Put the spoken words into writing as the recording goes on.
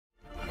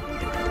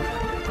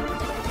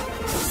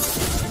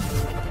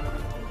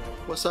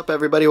What's up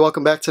everybody,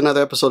 welcome back to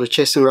another episode of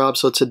Chaseingrob.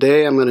 So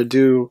today I'm going to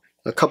do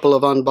a couple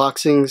of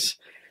unboxings.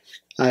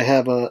 I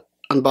have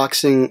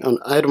unboxing an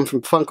item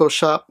from Funko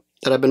shop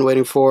that I've been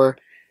waiting for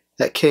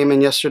that came in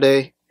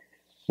yesterday,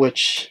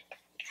 which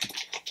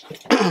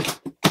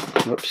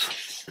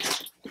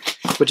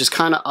is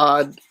kind of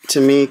odd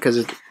to me because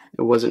it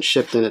wasn't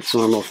shipped in its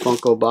normal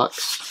Funko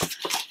box.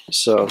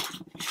 So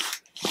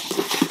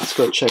let's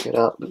go check it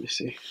out. Let me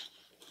see.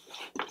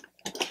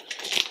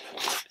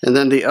 And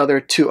then the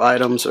other two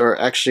items are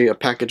actually a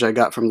package I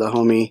got from the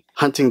homie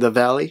Hunting the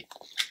Valley.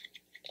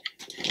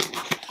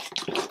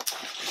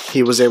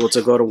 He was able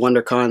to go to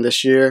WONDERCON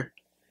this year,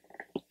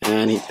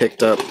 and he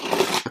picked up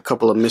a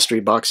couple of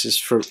mystery boxes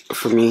for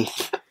me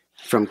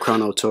from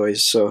CHRONO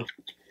toys. So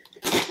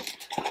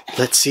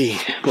let's see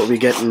what we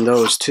get in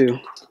those too.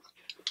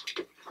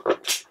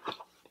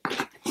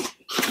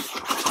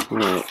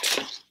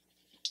 Alright.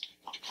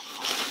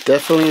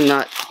 Definitely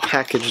not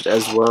packaged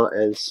as well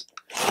as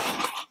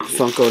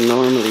Funko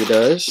normally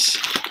does.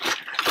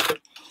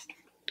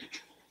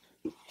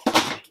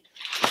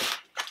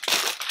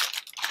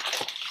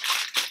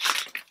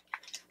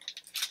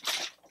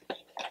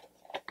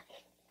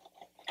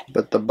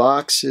 But the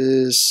box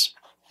is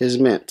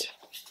mint.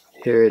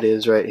 Here it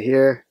is right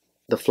here.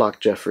 The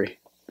Flock Jeffrey.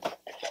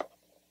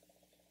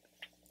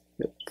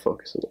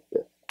 Focus a little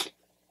bit.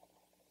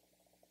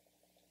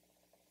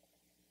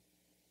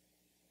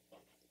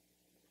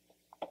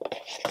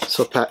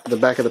 So the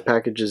back of the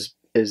package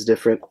is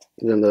different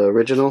than the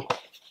original,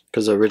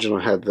 because the original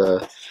had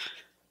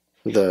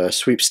the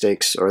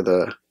sweepstakes or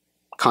the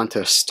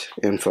contest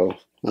info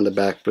on the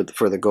back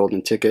for the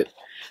golden ticket.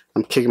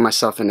 I'm kicking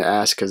myself in the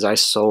ass because I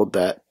sold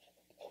that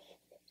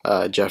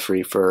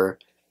Jeffrey for,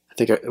 I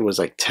think it was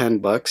like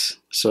 $10,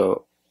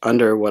 so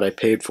under what I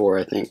paid for,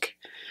 I think,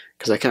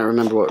 because I can't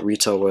remember what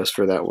retail was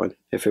for that one,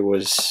 if it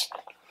was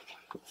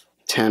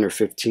 10 or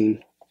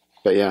 15.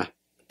 But yeah,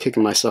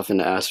 kicking myself in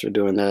the ass for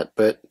doing that.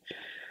 But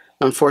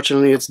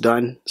unfortunately it's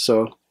done,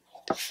 so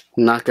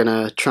I'm not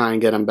gonna try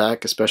and get them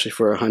back, especially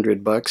for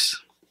 $100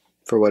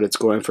 for what it's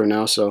going for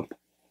now. So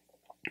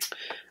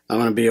I'm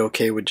gonna be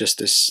okay with just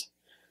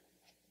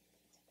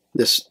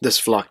this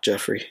Flock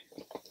Jeffrey.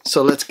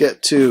 So let's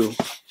get to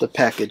the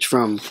package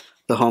from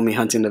the homie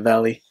Hunting the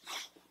Valley.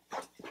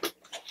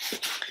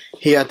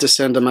 He had to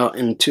send them out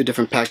in two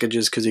different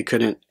packages because he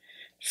couldn't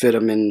fit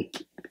them in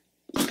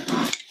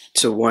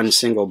to one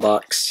single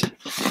box.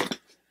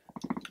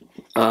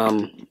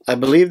 I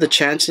believe the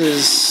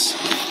chances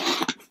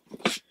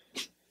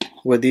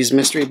with these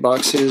mystery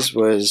boxes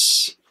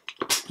was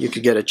you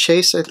could get a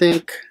chase, I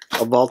think,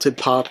 a vaulted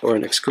pop, or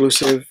an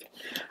exclusive.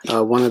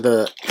 One of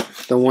the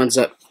ones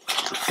that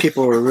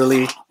people were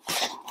really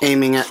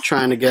aiming at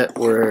trying to get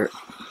were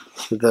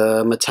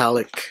the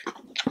metallic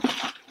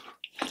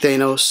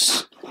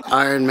Thanos,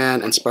 Iron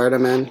Man, and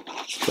Spider-Man,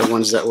 the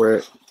ones that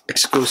were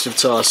exclusive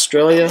to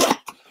Australia.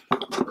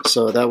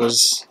 So that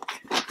was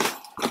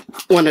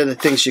one of the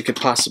things you could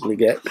possibly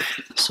get.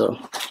 So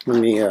let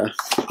me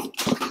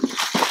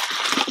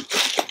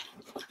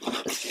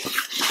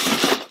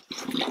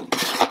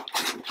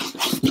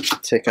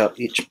take out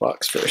each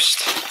box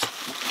first.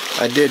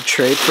 I did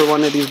trade for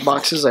one of these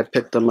boxes. I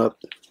picked them up.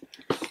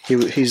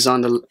 He's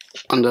on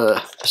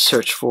the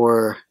search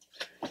for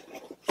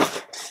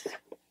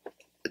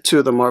two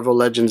of the Marvel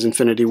Legends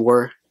Infinity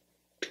War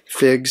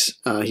figs.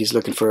 He's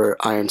looking for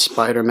Iron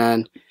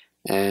Spider-Man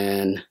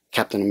and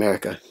Captain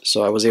America.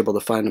 So I was able to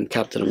find him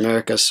Captain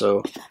America,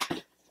 so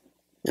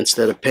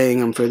instead of paying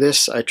him for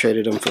this, I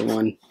traded him for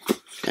one,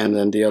 and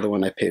then the other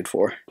one I paid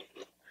for.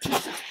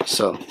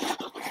 So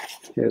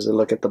here's a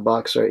look at the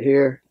box right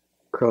here.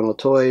 CHRONO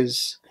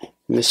Toys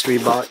mystery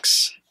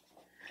box.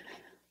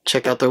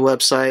 Check out their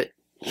website,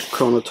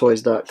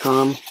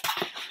 chronotoys.com.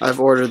 I've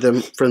ordered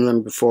them from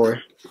them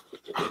before,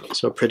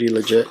 so pretty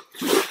legit.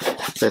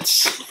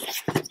 Let's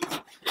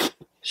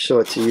show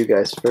it to you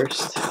guys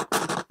first.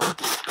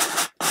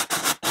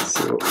 Let's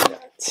see what we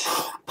got.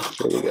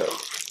 Here we go.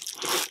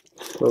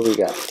 What we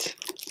got?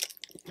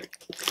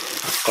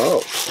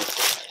 Oh.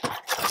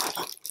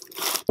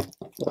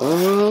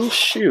 Oh,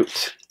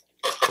 shoot.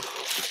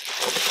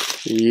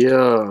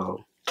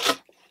 Yo.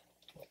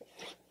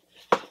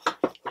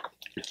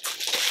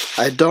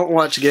 I don't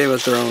watch Game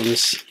of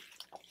Thrones,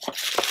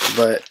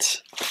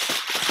 but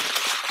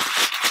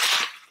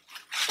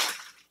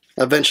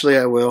eventually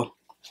I will.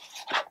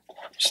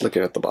 Just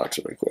looking at the box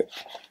really quick.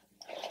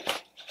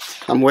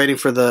 I'm waiting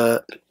for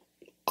the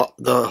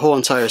whole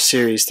entire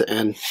series to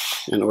end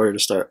in order to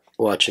start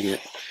watching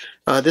it.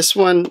 This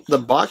one, the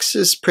box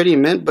is pretty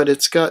mint, but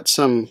it's got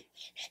some,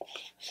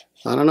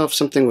 I don't know if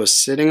something was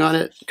sitting on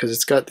it, because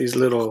it's got these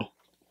little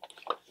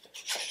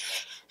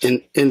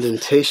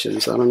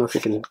indentations. I don't know if you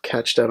can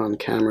catch that on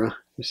camera.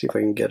 Let me see if I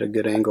can get a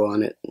good angle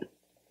on it.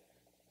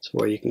 So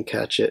where you can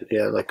catch it.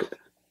 Yeah, like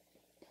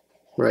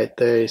right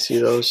there, you see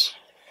those?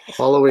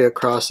 All the way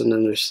across, and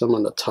then there's some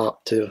on the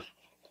top too.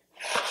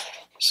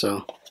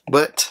 So,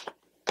 but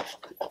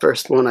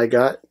first one I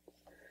got,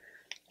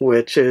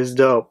 which is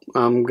dope.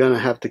 I'm gonna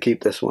have to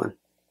keep this one.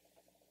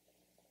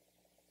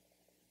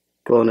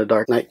 Glow in the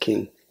Dark Night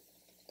King.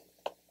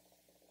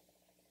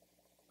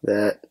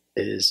 That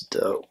is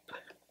dope.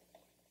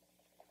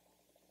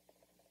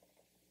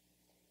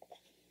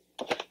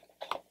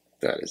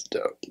 That is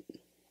dope.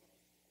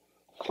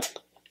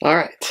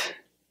 Alright,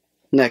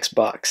 next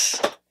box.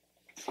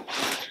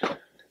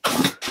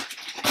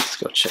 Let's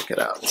go check it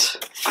out.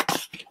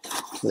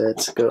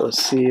 Let's go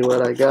see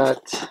what I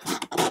got.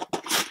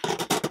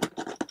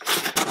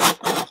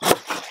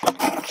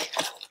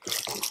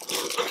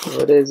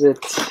 What is it?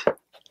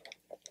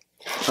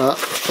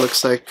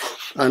 Looks like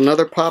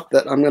another pop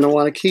that I'm going to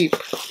want to keep,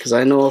 because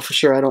I know for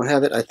sure I don't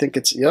have it. I think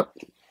it's, yep.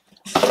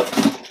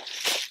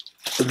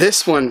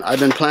 This one I've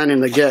been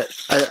planning to get.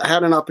 I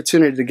had an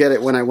opportunity to get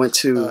it when I went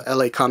to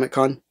LA Comic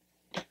Con,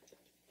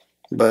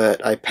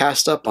 but I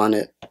passed up on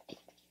it.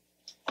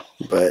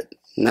 But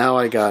now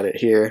I got it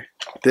here.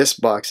 This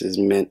box is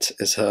mint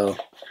as hell.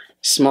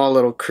 Small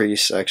little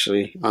crease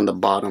actually on the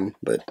bottom,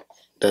 but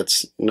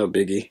that's no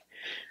biggie.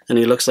 And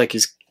he looks like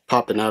he's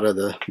popping out of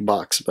the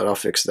box, but I'll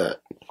fix that.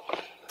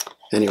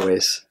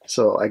 Anyways,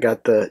 so I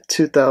got the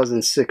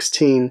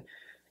 2016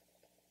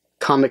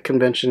 Comic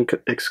Convention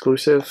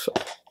exclusive,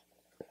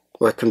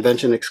 or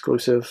convention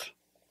exclusive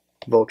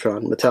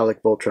Voltron,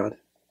 metallic Voltron.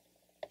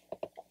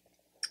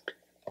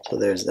 So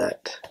there's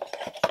that.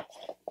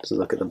 Just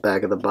look at the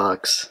back of the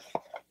box,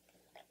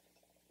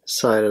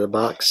 side of the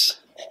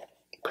box.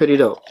 Pretty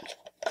dope.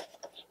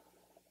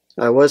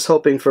 I was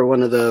hoping for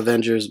one of the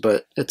Avengers,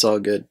 but it's all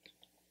good.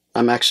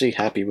 I'm actually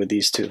happy with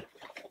these two.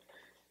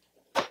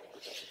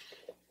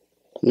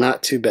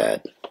 Not too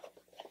bad.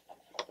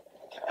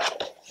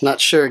 Not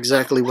sure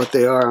exactly what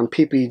they are on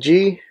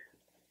PPG.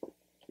 Let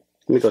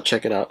me go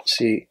check it out.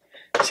 See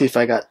if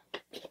I got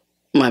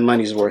my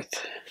money's worth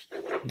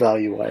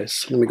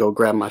value-wise. Let me go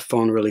grab my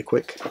phone really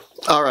quick.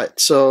 Alright,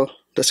 so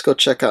let's go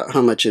check out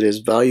how much it is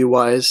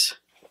value-wise.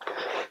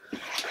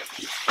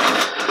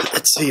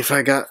 Let's see if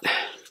I got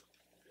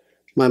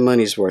my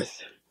money's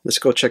worth. Let's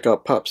go check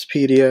out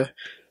Popspedia,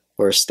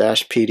 or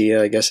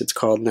Stashpedia, I guess it's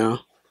called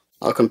now.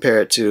 I'll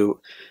compare it to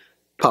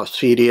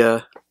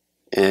Popspedia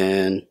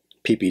and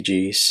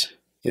PPGs.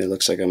 It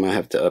looks like I might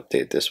have to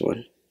update this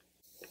one.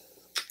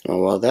 Well,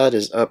 while that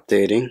is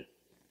updating,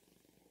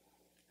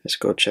 let's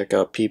go check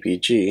out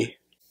PPG.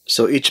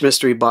 So each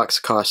mystery box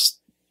costs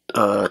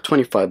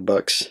 25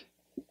 bucks.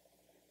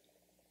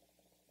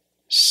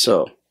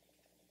 So,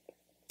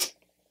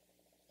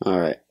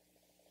 alright.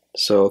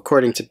 So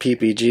according to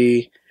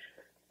PPG,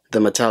 the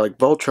metallic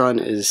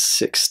Voltron is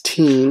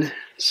 16.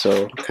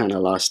 So kind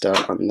of lost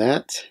out on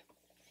that.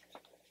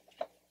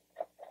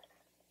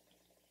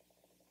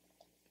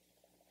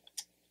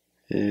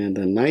 And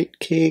the Night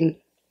King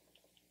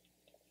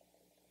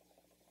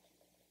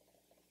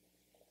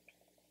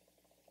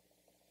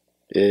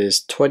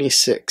is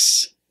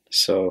 26.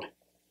 So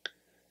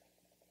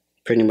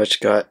pretty much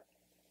got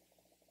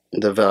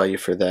the value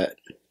for that.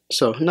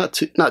 So not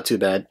too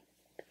bad.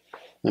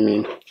 I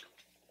mean,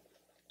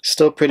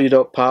 still pretty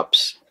dope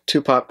pops.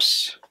 2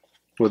 pops.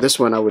 Well, this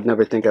one I would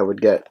never think I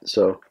would get.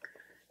 So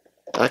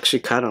I actually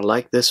kind of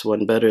like this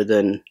one better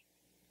than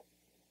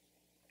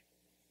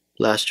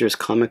last year's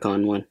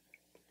Comic-Con one.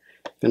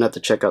 Gonna have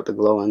to check out the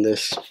glow on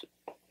this.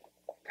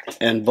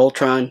 And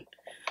Voltron,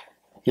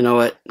 you know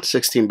what,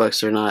 16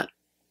 bucks or not,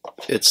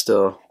 it's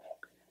still,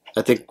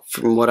 I think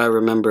from what I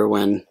remember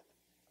when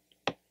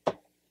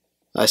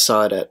I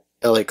saw it at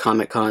LA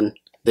Comic Con,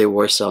 they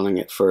were selling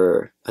it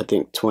for I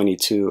think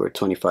 22 or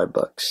 25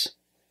 bucks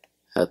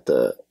at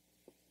the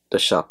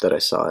shop that I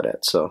saw it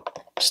at. So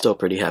still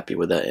pretty happy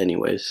with that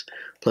anyways.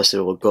 Plus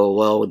it will go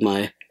well with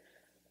my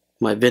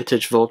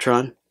vintage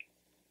Voltron.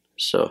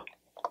 So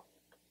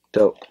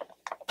dope.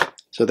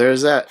 So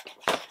there's that.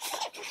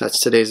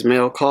 That's today's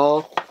mail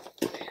call.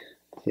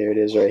 Here it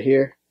is right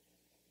here.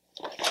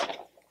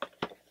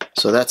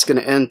 So that's going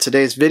to end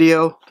today's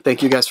video.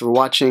 Thank you guys for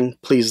watching.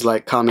 Please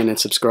like, comment, and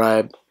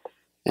subscribe.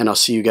 And I'll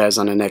see you guys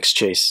on the next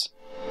chase.